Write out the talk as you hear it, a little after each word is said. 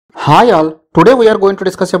Hi all, today we are going to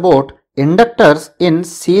discuss about inductors in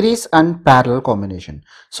series and parallel combination.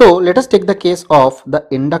 So let us take the case of the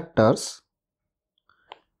inductors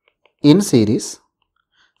in series.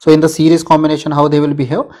 So in the series combination how they will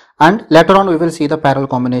behave, and later on we will see the parallel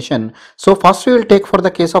combination. So first we will take for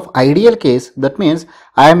the case of ideal case, that means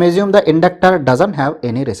I am assume the inductor doesn't have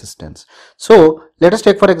any resistance. So let us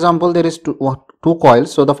take for example there is two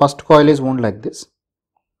coils. So the first coil is wound like this.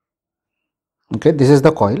 Okay, this is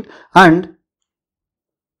the coil, and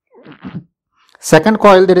second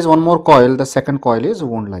coil there is one more coil, the second coil is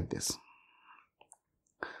wound like this.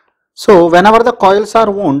 So whenever the coils are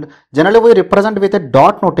wound, generally we represent with a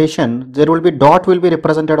dot notation. There will be dot will be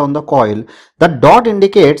represented on the coil. The dot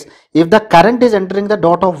indicates if the current is entering the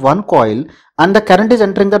dot of one coil and the current is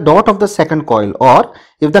entering the dot of the second coil, or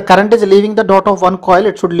if the current is leaving the dot of one coil,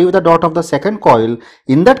 it should leave the dot of the second coil.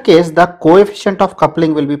 In that case, the coefficient of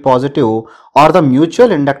coupling will be positive, or the mutual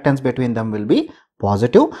inductance between them will be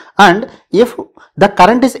positive. And if the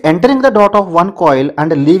current is entering the dot of one coil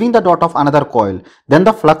and leaving the dot of another coil, then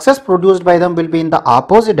the fluxes produced by them will be in the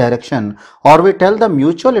opposite direction, or we tell the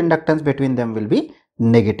mutual inductance between them will be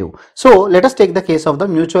negative. So let us take the case of the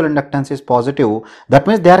mutual inductance is positive. That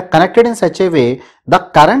means they are connected in such a way the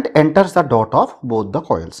current enters the dot of both the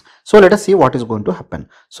coils. So let us see what is going to happen.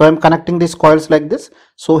 So I am connecting these coils like this.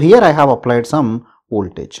 So here I have applied some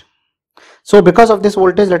voltage. So because of this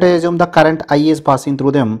voltage, let us assume the current I is passing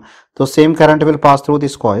through them. So same current will pass through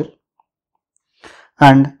this coil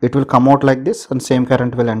and it will come out like this, and same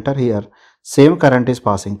current will enter here. Same current is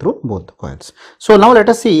passing through both the coils. So now let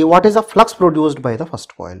us see what is the flux produced by the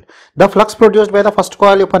first coil. The flux produced by the first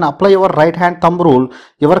coil, you can apply your right hand thumb rule.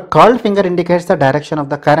 Your curled finger indicates the direction of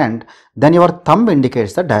the current, then your thumb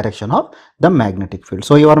indicates the direction of the magnetic field.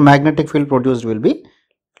 So your magnetic field produced will be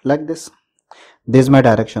like this. This is my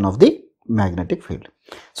direction of the magnetic field.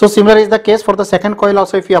 So similar is the case for the second coil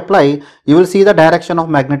also. If you apply, you will see the direction of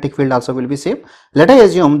magnetic field also will be same. Let us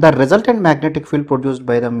assume the resultant magnetic field produced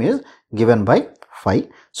by them is given by phi.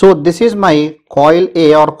 So this is my coil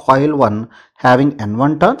A or coil 1 having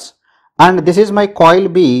N1 turns, and this is my coil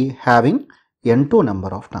B having N2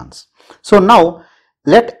 number of turns. So now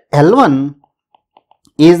let L1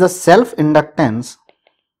 is the self inductance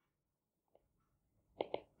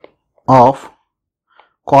of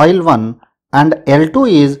coil 1 and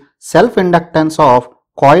L2 is self inductance of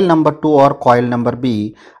coil number 2 or coil number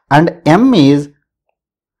B, and M is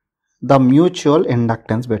the mutual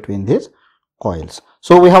inductance between these coils.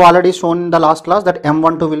 So we have already shown in the last class that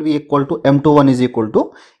M12 will be equal to M21 is equal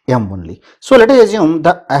to M only. So let us assume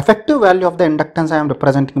the effective value of the inductance I am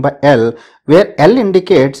representing by L, where L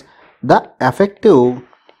indicates the effective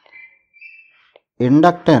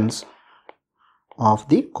inductance of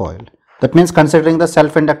the coil. That means considering the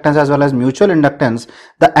self inductance as well as mutual inductance,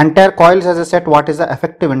 the entire coils as a set, what is the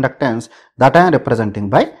effective inductance, that I am representing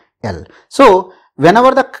by L. So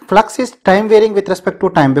whenever the flux is time varying with respect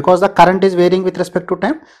to time, because the current is varying with respect to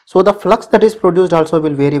time, so the flux that is produced also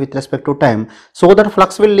will vary with respect to time. So that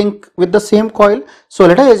flux will link with the same coil. So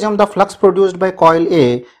let us assume the flux produced by coil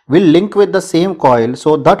A will link with the same coil.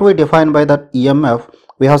 So that we define by the EMF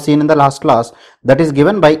we have seen in the last class, that is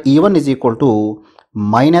given by E1 is equal to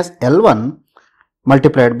minus L1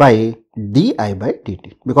 multiplied by di by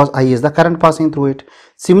dt, because I is the current passing through it.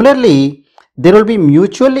 Similarly, there will be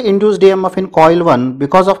mutually induced EMF in coil 1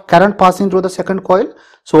 because of current passing through the second coil.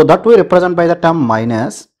 So that we represent by the term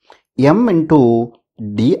minus M into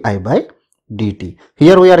di by dt.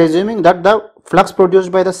 Here we are assuming that the flux produced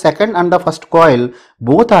by the second and the first coil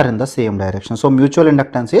both are in the same direction. So mutual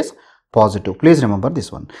inductance is positive. Please remember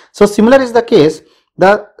this one. So similar is the case.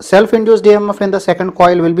 The self-induced EMF in the second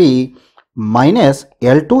coil will be minus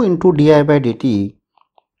L2 into di by dt,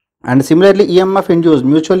 and similarly EMF induced,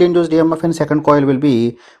 mutually induced EMF in second coil will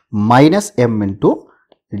be minus M into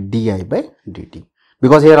di by dt,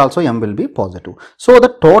 because here also M will be positive. So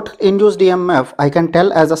the total induced EMF I can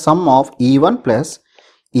tell as a sum of E1 plus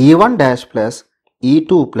E1 dash plus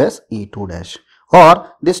E2 plus E2 dash,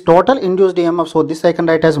 or this total induced EMF. So this I can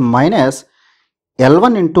write as minus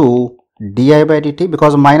L1 into di by dt,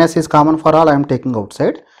 because minus is common for all, I am taking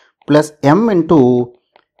outside, plus M into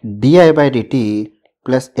di by dt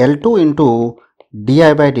plus L2 into di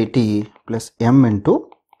by dt plus M into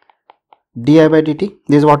di by dt.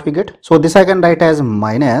 This is what we get. So this I can write as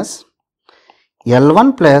minus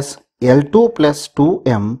L1 plus L2 plus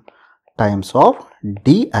 2M times of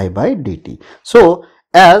di by dt. So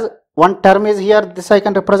as one term is here, this I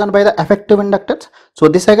can represent by the effective inductance. So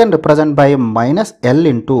this I can represent by minus L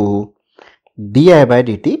into di by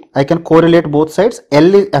dt. I can correlate both sides.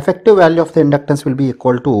 L is effective value of the inductance will be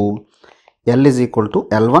equal to L is equal to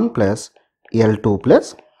L1 plus L2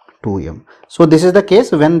 plus 2M. So this is the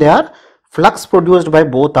case when they are flux produced by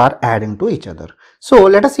both are adding to each other. So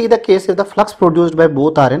let us see the case if the flux produced by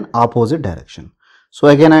both are in opposite direction. So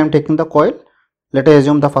again I am taking the coil. Let us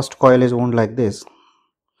assume the first coil is wound like this.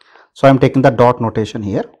 So I am taking the dot notation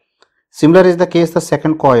here. Similar is the case the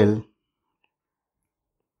second coil.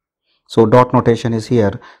 So dot notation is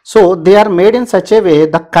here. So they are made in such a way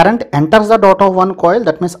the current enters the dot of one coil.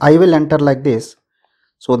 That means I will enter like this.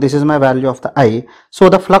 So this is my value of the I. So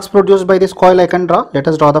the flux produced by this coil I can draw. Let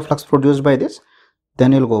us draw the flux produced by this.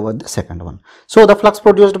 Then you will go with the second one. So the flux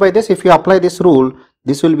produced by this, if you apply this rule,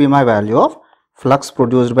 this will be my value of flux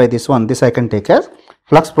produced by this one. This I can take as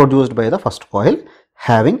flux produced by the first coil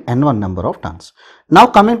having n1 number of turns. Now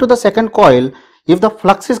coming to the second coil, if the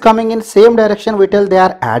flux is coming in same direction, we tell they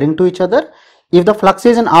are adding to each other. If the flux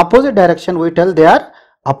is in opposite direction, we tell they are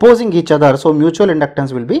opposing each other. So mutual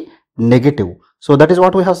inductance will be negative. So that is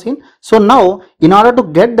what we have seen. So now in order to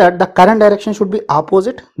get that, the current direction should be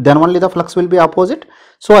opposite, then only the flux will be opposite.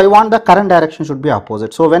 So I want the current direction should be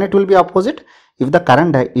opposite. So when it will be opposite, if the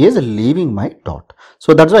current is leaving my dot.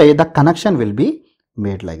 So that's why the connection will be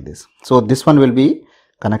made like this. So this one will be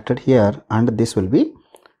connected here and this will be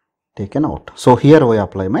taken out. So here we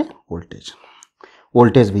apply my voltage.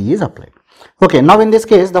 Voltage V is applied. Okay, now in this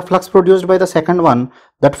case the flux produced by the second one,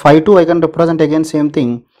 that phi 2 I can represent again same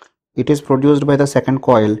thing. It is produced by the second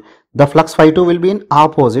coil. The flux phi 2 will be in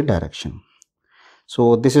opposite direction.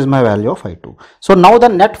 So this is my value of phi 2. So now the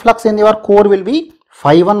net flux in your core will be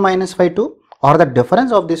phi 1 minus phi 2 or the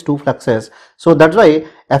difference of these two fluxes. So that's why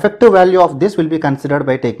effective value of this will be considered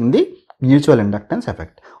by taking the mutual inductance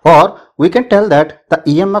effect. Or we can tell that the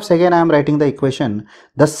EMFs, again I am writing the equation,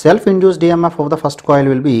 the self-induced EMF of the first coil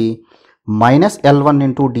will be minus L1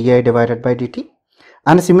 into di divided by dt,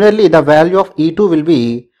 and similarly the value of E2 will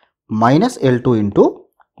be minus L2 into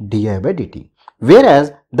di by dt,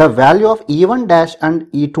 whereas the value of E1 dash and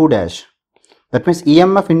E2 dash, that means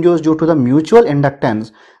EMF induced due to the mutual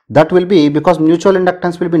inductance, that will be, because mutual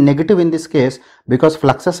inductance will be negative in this case because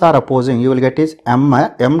fluxes are opposing, you will get is M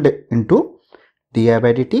into di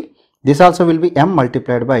by dt. This also will be M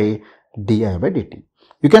multiplied by di by dt.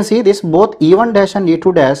 You can see this both E1 dash and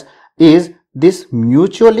E2 dash is this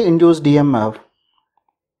mutually induced EMF.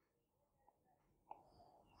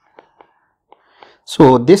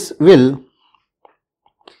 So this will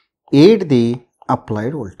aid the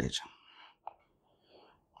applied voltage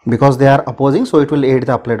because they are opposing, so it will aid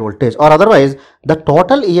the applied voltage, or otherwise the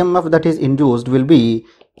total EMF that is induced will be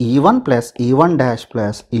E1 plus E1 dash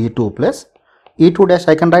plus E2 plus E2 dash.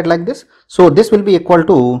 I can write like this. So this will be equal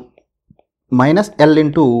to minus L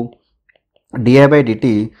into di by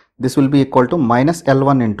dt. This will be equal to minus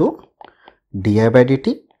L1 into di by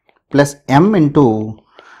dt plus M into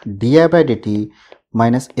di by dt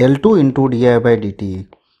minus L2 into di by dt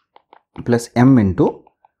plus M into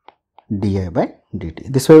di by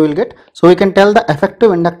dt. This way we will get. So we can tell the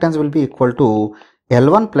effective inductance will be equal to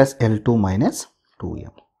L1 plus L2 minus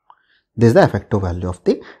 2M. This is the effective value of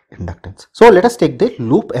the inductance. So let us take the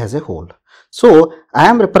loop as a whole. So I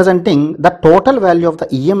am representing the total value of the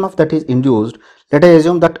EMF that is induced. Let us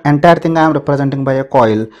assume that entire thing I am representing by a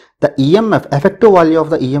coil. The EMF, effective value of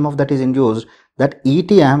the EMF that is induced, that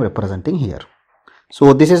ET I am representing here.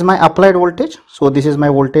 So this is my applied voltage. So this is my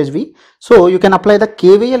voltage V. So you can apply the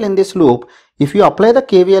KVL in this loop. If you apply the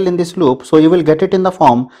KVL in this loop, so you will get it in the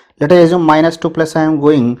form, let us assume minus 2 plus I am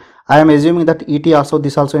going. I am assuming that ET also,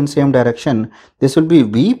 this also in same direction. This will be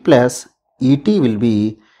V plus ET will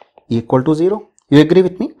be equal to 0. You agree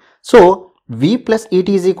with me? So V plus ET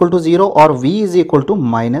is equal to 0 or V is equal to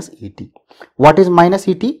minus ET. What is minus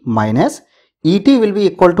ET? Minus ET will be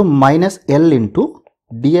equal to minus L into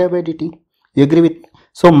di by dt. You agree with me?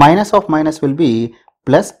 So minus of minus will be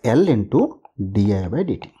plus L into di by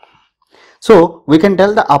dt. So we can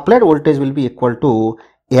tell the applied voltage will be equal to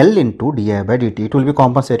L into di by dt. It will be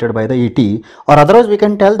compensated by the ET, or otherwise we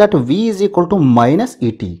can tell that V is equal to minus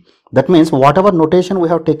ET. That means whatever notation we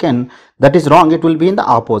have taken that is wrong, it will be in the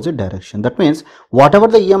opposite direction. That means whatever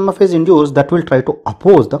the EMF is induced, that will try to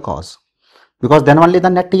oppose the cause, because then only the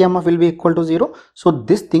net EMF will be equal to 0. So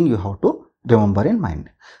this thing you have to remember in mind.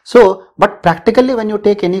 So but practically when you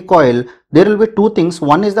take any coil, there will be two things.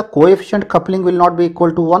 One is the coefficient coupling will not be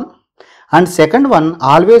equal to 1, and second one,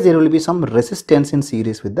 always there will be some resistance in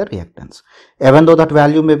series with the reactance. Even though that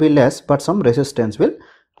value may be less, but some resistance will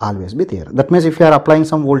always be there. That means if you are applying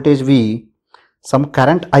some voltage V, some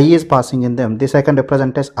current I is passing in them. This I can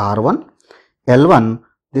represent as R1, L1,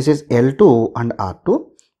 this is L2 and R2.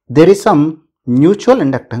 There is some mutual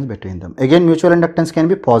inductance between them. Again, mutual inductance can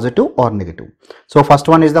be positive or negative. So first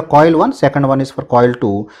one is the coil 1, second one is for coil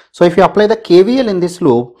 2. So if you apply the KVL in this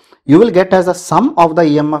loop, you will get as the sum of the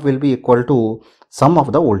EMF will be equal to sum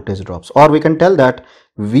of the voltage drops, or we can tell that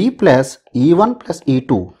V plus E1 plus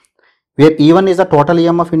E2, where E1 is the total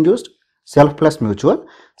EMF induced, self plus mutual.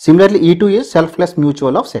 Similarly, E2 is self plus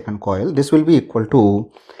mutual of second coil. This will be equal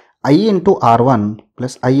to I into R1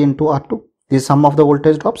 plus I into R2. This is sum of the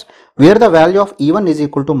voltage drops, where the value of E1 is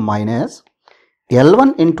equal to minus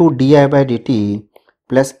L1 into di by dt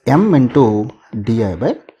plus M into di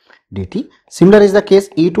by dt. Similar is the case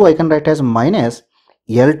E2, I can write as minus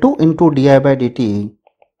L2 into di by dt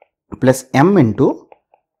plus M into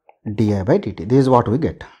di by dt. This is what we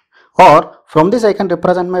get. Or from this I can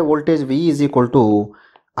represent my voltage V is equal to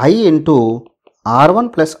I into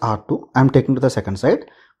R1 plus R2, I am taking to the second side,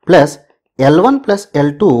 plus L1 plus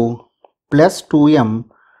L2 plus 2M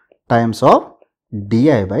times of di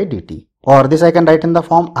by dt. Or this I can write in the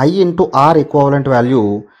form I into R equivalent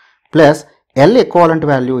value plus L equivalent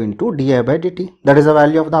value into di by dt. That is the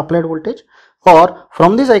value of the applied voltage. Or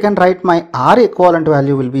from this I can write my R equivalent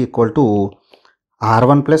value will be equal to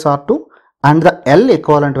R1 plus R2, and the L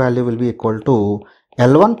equivalent value will be equal to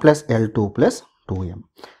L1 plus L2 plus 2M.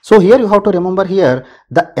 So here you have to remember, here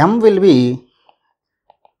the M will be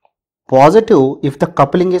positive if the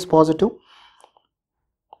coupling is positive.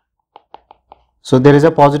 So there is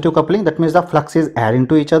a positive coupling, that means the flux is adding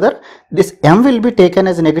to each other. This M will be taken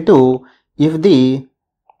as negative if the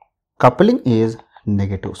coupling is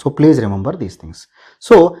negative. So please remember these things.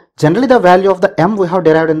 So generally the value of the M we have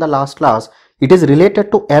derived in the last class. It is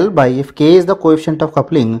related to L by, if K is the coefficient of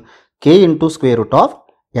coupling, K into square root of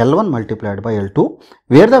L1 multiplied by L2,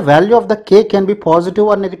 where the value of the K can be positive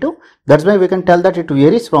or negative. That's why we can tell that it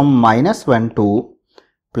varies from -1 to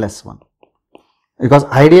 +1. Because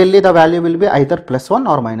ideally the value will be either +1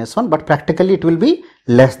 or -1, but practically it will be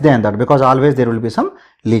less than that, because always there will be some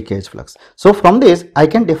leakage flux. So from this I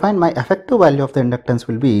can define my effective value of the inductance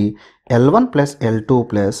will be L1 plus L2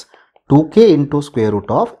 plus 2K into square root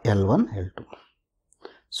of L1 L2.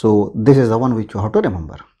 So this is the one which you have to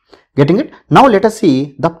remember. Getting it? Now let us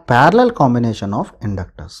see the parallel combination of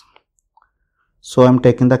inductors. So I am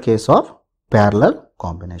taking the case of parallel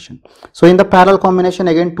combination. So in the parallel combination,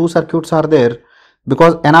 again two circuits are there.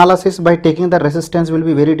 Because analysis by taking the resistance will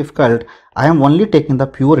be very difficult, I am only taking the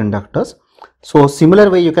pure inductors. So similar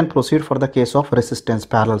way you can proceed for the case of resistance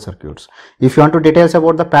parallel circuits. If you want to details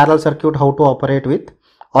about the parallel circuit, how to operate with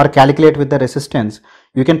or calculate with the resistance,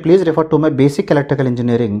 you can please refer to my basic electrical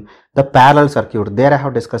engineering, the parallel circuit. There I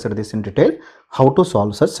have discussed this in detail, how to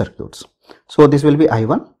solve such circuits. So this will be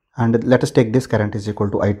I1, and let us take this current is equal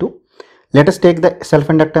to I2. Let us take the self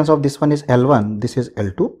inductance of this one is L1, this is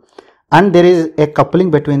L2, and there is a coupling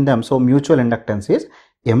between them. So mutual inductance is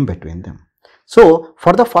M between them. So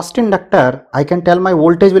for the first inductor, I can tell my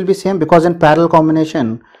voltage will be same, because in parallel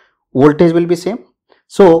combination voltage will be same.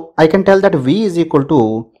 So I can tell that V is equal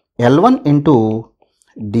to L1 into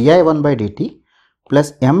di1 by dt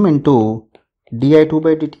plus M into di2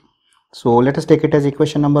 by dt. So let us take it as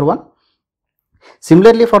equation number 1.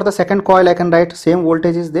 Similarly for the second coil, I can write same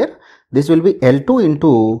voltage is there. This will be L2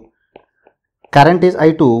 into current is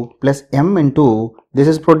I2 plus M into, this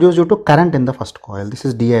is produced due to current in the first coil. This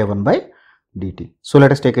is di1 by dt. So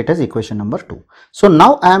let us take it as equation number 2. So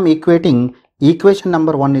now I am equating equation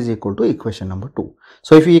number 1 is equal to equation number 2.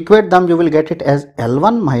 So if you equate them, you will get it as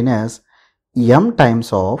L1 minus M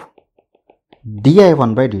times of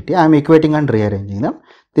di1 by dt. I am equating and rearranging them.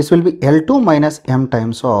 This will be L2 minus M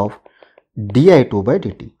times of di2 by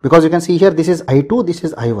dt. Because you can see here, this is I2, this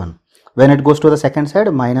is I1. When it goes to the second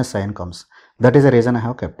side, minus sign comes. That is the reason I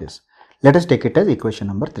have kept this. Let us take it as equation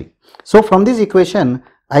number 3. So from this equation,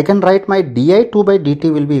 I can write my di2 by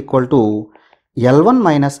dt will be equal to L1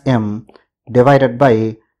 minus M divided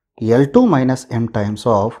by L2 minus M times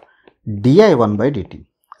of di1 by dt.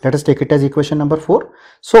 Let us take it as equation number 4.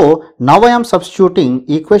 So now I am substituting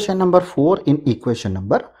equation number 4 in equation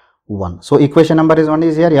number 1. So equation number is 1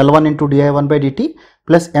 is here, L1 into di1 by dt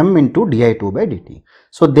plus M into di2 by dt.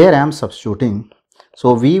 So there I am substituting.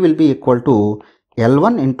 So V will be equal to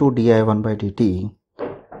L1 into di1 by dt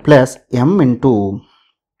plus M into,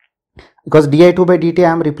 because di2 by dt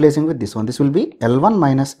I am replacing with this one. This will be L1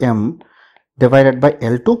 minus M divided by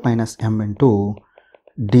L2 minus M into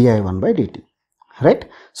di1 by dt. Right?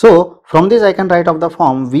 So from this I can write of the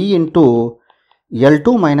form V into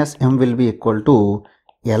L2 minus M will be equal to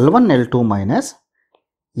L1 L2 minus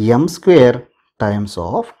M square times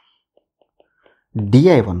of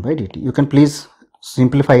di1 by dt. You can please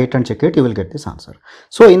simplify it and check it, you will get this answer.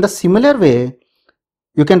 So in the similar way,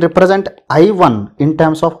 you can represent I1 in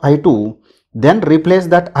terms of I2, then replace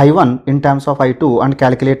that I1 in terms of I2 and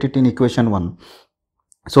calculate it in equation 1.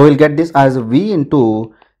 So we'll get this as V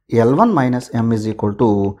into L1 minus M is equal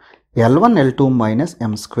to L1 L2 minus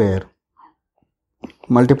M square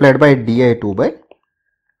multiplied by di2 by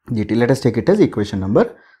dt. Let us take it as equation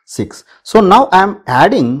number 6. So now I am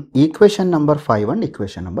adding equation number 5 and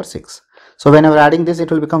equation number 6. So whenever adding this,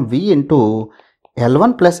 it will become V into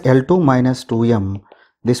L1 plus L2 minus 2M.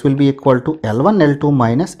 This will be equal to L1 L2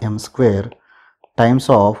 minus M square times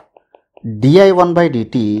of di1 by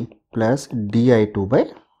dt plus di2 by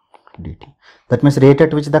dt. That means rate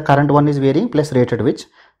at which the current 1 is varying plus rate at which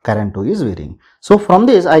current 2 is varying. So from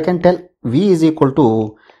this I can tell V is equal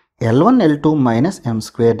to L1 L2 minus M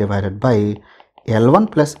square divided by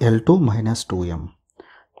L1 plus L2 minus 2M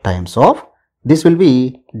times of, this will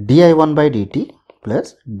be di1 by dt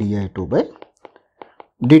plus di2 by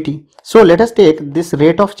dt. So let us take this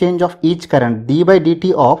rate of change of each current d by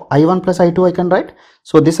dt of I1 plus I2 I can write.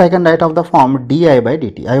 So this I can write of the form di by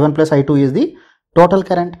dt. I1 plus I2 is the total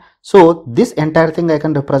current. So this entire thing I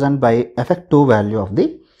can represent by effective value of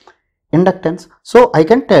the inductance. So I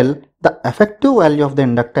can tell the effective value of the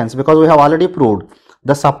inductance, because we have already proved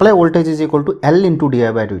the supply voltage is equal to L into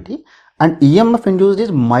di by dt and EMF induced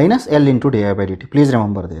is minus L into di by dt. Please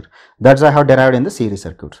remember there. That's I have derived in the series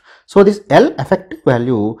circuits. So this L effective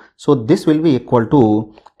value, so this will be equal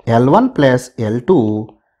to L1 plus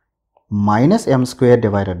L2 minus M square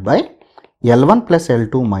divided by L1 plus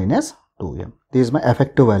L2 minus 2M. This is my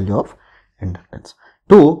effective value of inductance.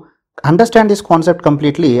 To understand this concept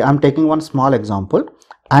completely, I am taking one small example.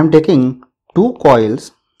 I am taking two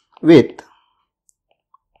coils with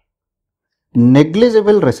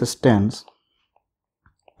negligible resistance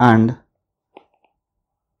and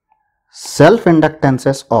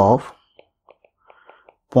self-inductances of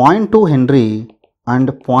 0.2 Henry and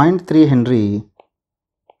 0.3 Henry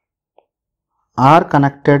are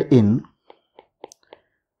connected in,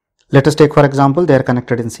 let us take for example, they are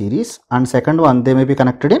connected in series, and second one, they may be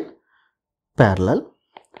connected in parallel.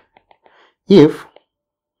 If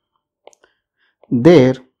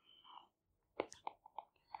their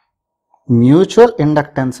mutual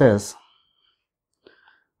inductances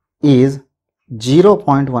is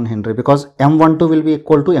 0.1 Henry, because M12 will be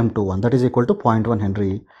equal to M21, that is equal to 0.1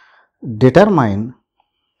 Henry, determine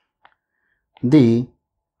the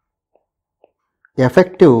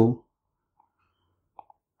effective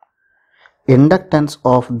inductance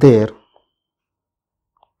of their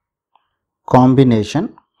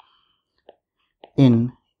combination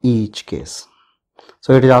in each case.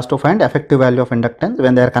 So it is asked to find effective value of inductance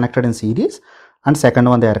when they are connected in series, and second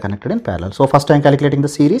one they are connected in parallel. So first I am calculating the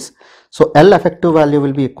series. So L effective value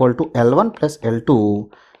will be equal to L1 plus L2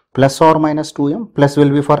 plus or minus 2M. Plus will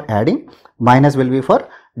be for adding, minus will be for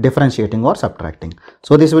differentiating or subtracting.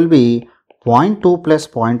 So this will be 0.2 plus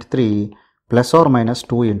 0.3 plus or minus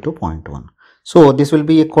 2 into 0.1. So this will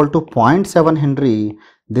be equal to 0.7 Henry.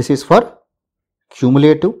 This is for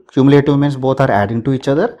cumulative. Cumulative means both are adding to each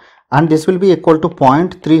other, and this will be equal to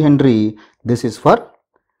 0.3 Henry. This is for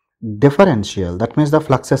differential. That means the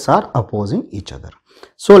fluxes are opposing each other.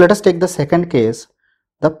 So let us take the second case,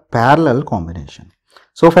 the parallel combination.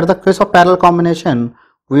 So for the case of parallel combination,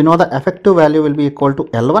 we know the effective value will be equal to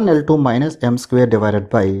L1 L2 minus M square divided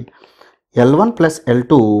by L1 plus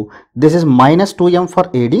L2. This is minus 2M for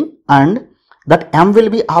aiding, and that M will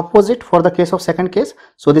be opposite for the case of second case.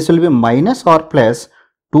 So this will be minus or plus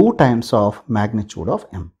 2 times of magnitude of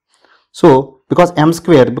M. So because M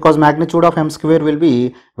square, because magnitude of M square will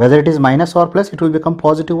be, whether it is minus or plus, it will become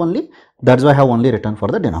positive only. That's why I have only written for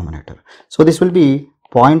the denominator. So this will be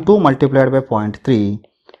 0.2 multiplied by 0.3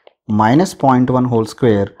 minus 0.1 whole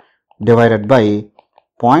square divided by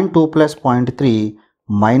 0.2 plus 0.3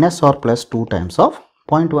 minus or plus 2 times of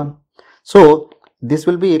 0.1. So this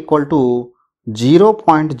will be equal to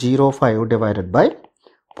 0.05 divided by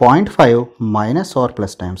 0.5 minus or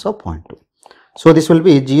plus times of 0.2. So this will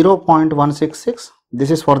be 0.166.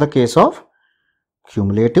 This is for the case of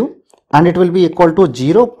cumulative, and it will be equal to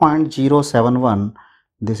 0.071.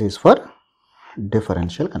 This is for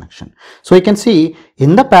differential connection. So you can see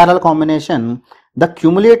in the parallel combination, the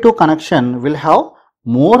cumulative connection will have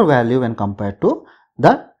more value when compared to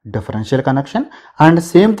the differential connection, and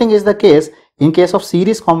same thing is the case in case of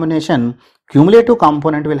series combination. Cumulative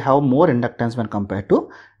component will have more inductance when compared to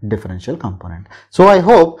differential component. So I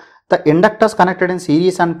hope the inductors connected in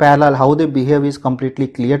series and parallel, how they behave is completely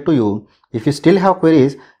clear to you. If you still have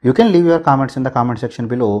queries, you can leave your comments in the comment section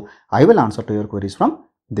below. I will answer to your queries from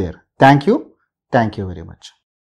there. Thank you very much.